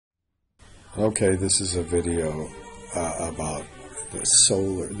Okay, this is a video about the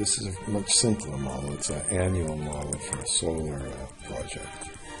solar. This is a much simpler model. It's an annual model for a solar project.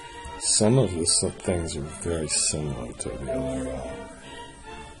 Some of the things are very similar to the other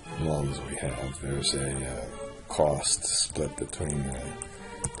models we have. There's a cost split between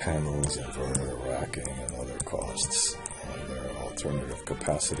panels, inverter, racking, and other costs. There are alternative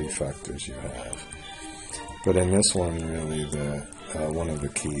capacity factors you have. But in this one, really, one of the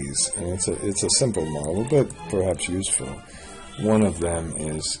keys, and it's a simple model, but perhaps useful. One of them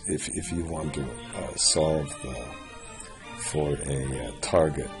is if you want to solve for a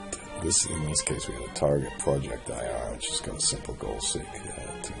target. In this case, we have a target project IR, which has got a simple goal seek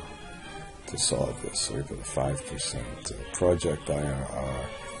to solve this. So we put a 5% project IRR,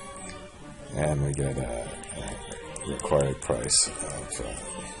 and we get a required price of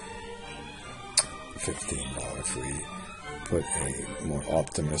 $15. If we put a more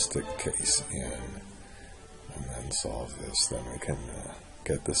optimistic case in and then solve this, then we can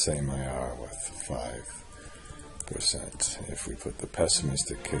get the same IR with 5%. If we put the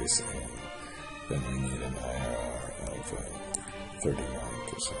pessimistic case in, then we need an IRR of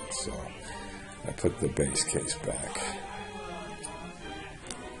 39%. So I put the base case back.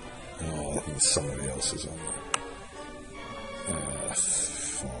 Somebody else is on the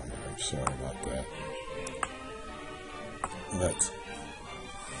phone. I'm sorry about that.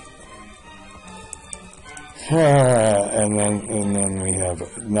 And then we have,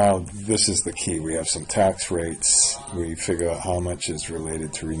 now this is the key, we have some tax rates. We figure out how much is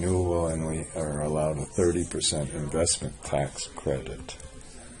related to renewable, and we are allowed a 30% investment tax credit.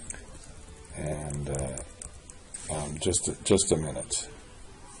 And just a minute.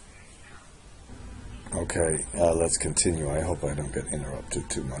 Okay, let's continue. I hope I don't get interrupted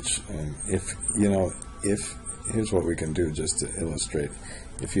too much. And here's what we can do just to illustrate.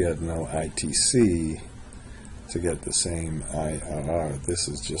 If you had no ITC to get the same IRR, this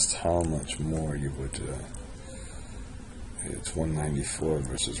is just how much more you would, it's 194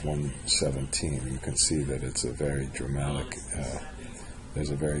 versus 117. You can see that it's a very dramatic, there's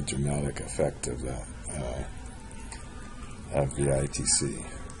a very dramatic effect of the ITC.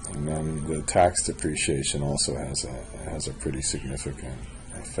 And then the tax depreciation also has a pretty significant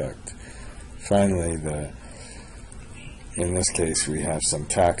effect. Finally, in this case, we have some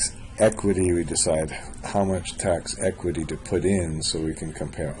tax equity. We decide how much tax equity to put in so we can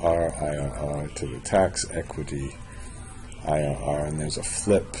compare our IRR to the tax equity IRR, and there's a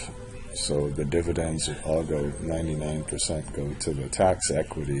flip. So the dividends all go, 99% go to the tax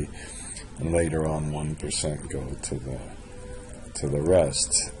equity, and later on 1% go to the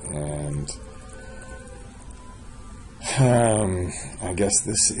rest. And I guess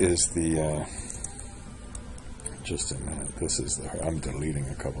this is the just a minute. This is I'm deleting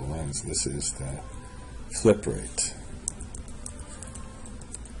a couple lines. This is the flip rate.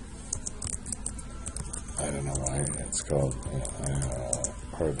 I don't know why it's called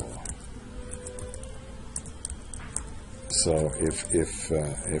hurdle. So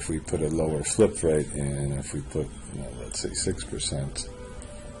if we put a lower flip rate in, if we put, let's say 6%,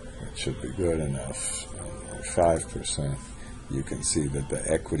 it should be good enough, or 5%, you can see that the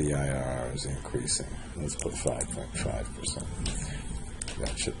equity IRR is increasing. Let's put 5.5%.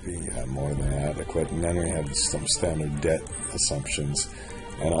 That should be more than adequate. And then we have some standard debt assumptions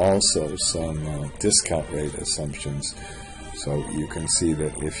and also some discount rate assumptions. So you can see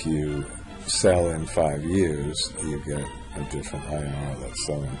that if you sell in 5 years, you get a different IRR that's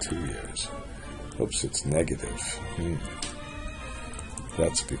sell in 2 years. Oops, it's negative.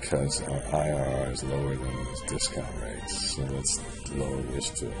 That's because our IRR is lower than those discount rates. So let's lower this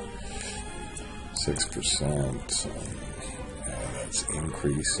to 6%. Let's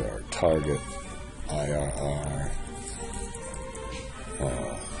increase our target IRR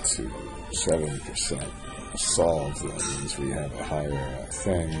to 7%. Solve that means we have a higher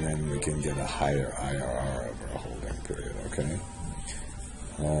thing, and then we can get a higher IRR over a holding period. Okay.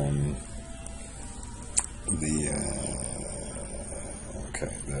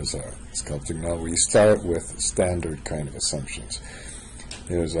 Okay, there's our sculpting. Now we start with standard kind of assumptions.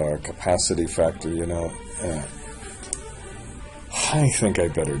 Here's our capacity factor. I think I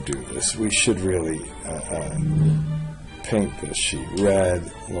better do this. We should really paint this sheet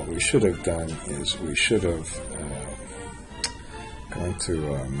red. What we should have done is we should have gone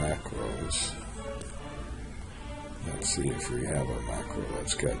to macros. Let's see if we have a macro.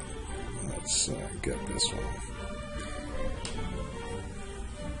 Let's get this one.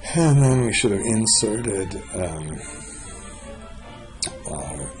 And then we should have inserted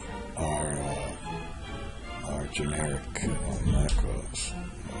our generic macros.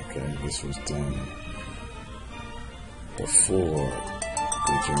 Okay, this was done before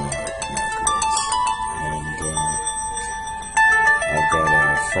the generic markers. And I've got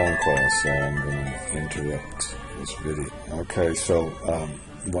a phone call, so I'm going to interrupt this video. Okay, so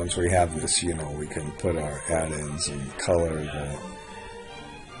once we have this, you know, we can put our add-ins and color the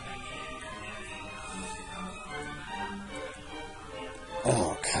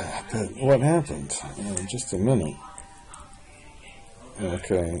what happened? Just a minute.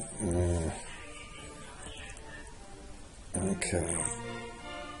 Okay. Okay.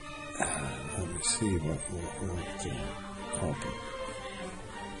 Let me see what happened.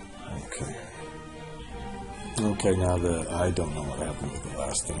 Okay. Okay, now I don't know what happened with the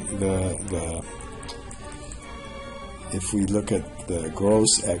last thing. If we look at the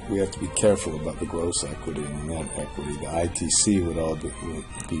gross we have to be careful about the gross equity and the net equity. The ITC would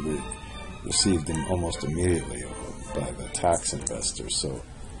be received almost immediately by the tax investor. So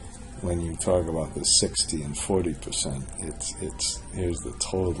when you talk about the 60 and 40%, it's here's the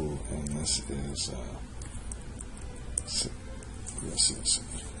total, and this is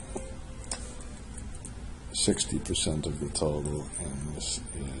 60% of the total, and this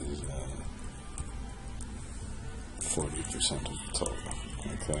is 40% of the total.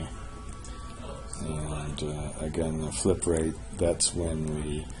 Okay, and again, the flip rate, that's when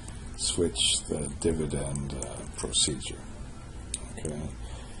we switch the dividend procedure. Okay.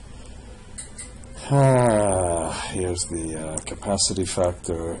 Here's the capacity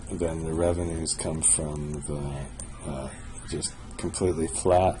factor. Then the revenues come from the just completely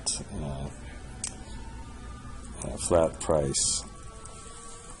flat price,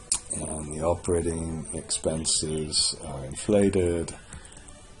 and the operating expenses are inflated,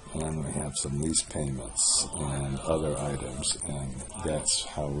 and we have some lease payments and other items, and that's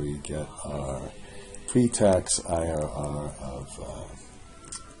how we get our pre-tax IRR of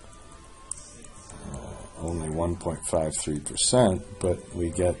only 1.53%, but we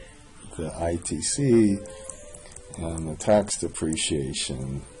get the ITC and the tax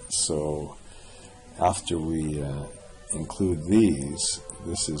depreciation. So after we include these,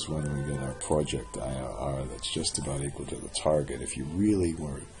 this is when we get our project IRR that's just about equal to the target. If you really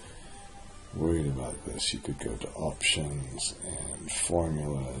were worried about this, you could go to options and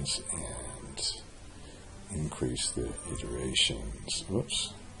formulas and increase the iterations.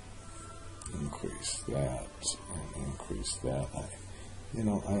 Whoops. Increase that and increase that. I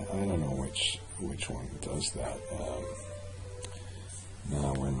don't know which one does that.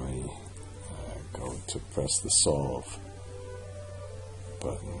 Now when we go to press the solve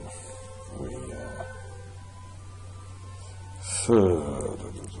button, we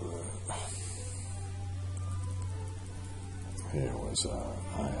here was our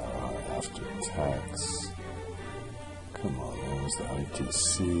IRR after tax. Come on, there was the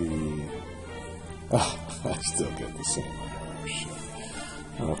ITC. Oh, I still get the same IRR shit.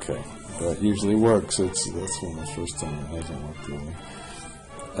 Okay, that usually works. That's one of the first time it hasn't worked really.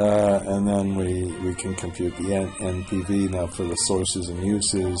 And then we can compute the NPV. Now for the sources and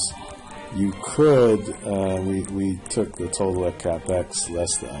uses, you could, we took the total of CapEx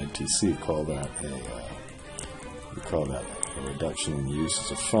less the ITC, we call that a reduction in the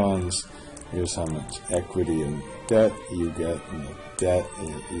uses of funds. Here's how much equity and debt you get, and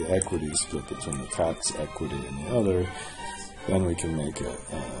the equity is split between the tax equity and the other. Then we can make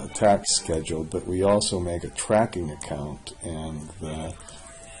a tax schedule, but we also make a tracking account, and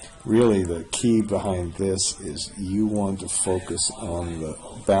really the key behind this is you want to focus on the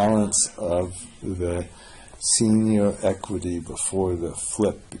balance of the senior equity before the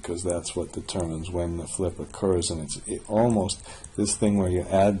flip, because that's what determines when the flip occurs. And it's almost this thing where you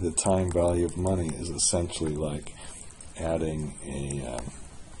add the time value of money is essentially like adding a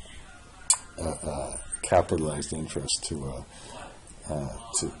capitalized interest to a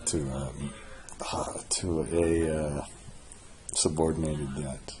subordinated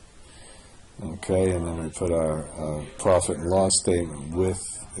debt. Okay, and then we put our profit and loss statement with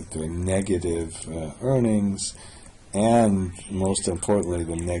the negative earnings, and most importantly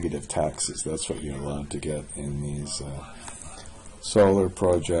the negative taxes. That's what you're allowed to get in these solar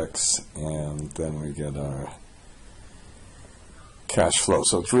projects, and then we get our cash flow.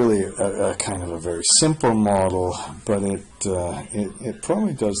 So it's really a kind of a very simple model, but it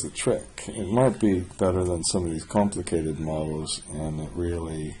probably does the trick. It might be better than some of these complicated models, and it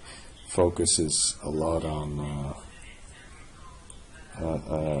really focuses a lot on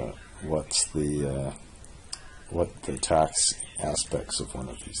what the tax aspects of one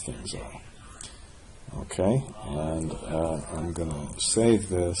of these things are. Okay, and I'm going to save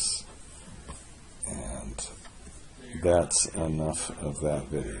this and that's enough of that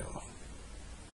video.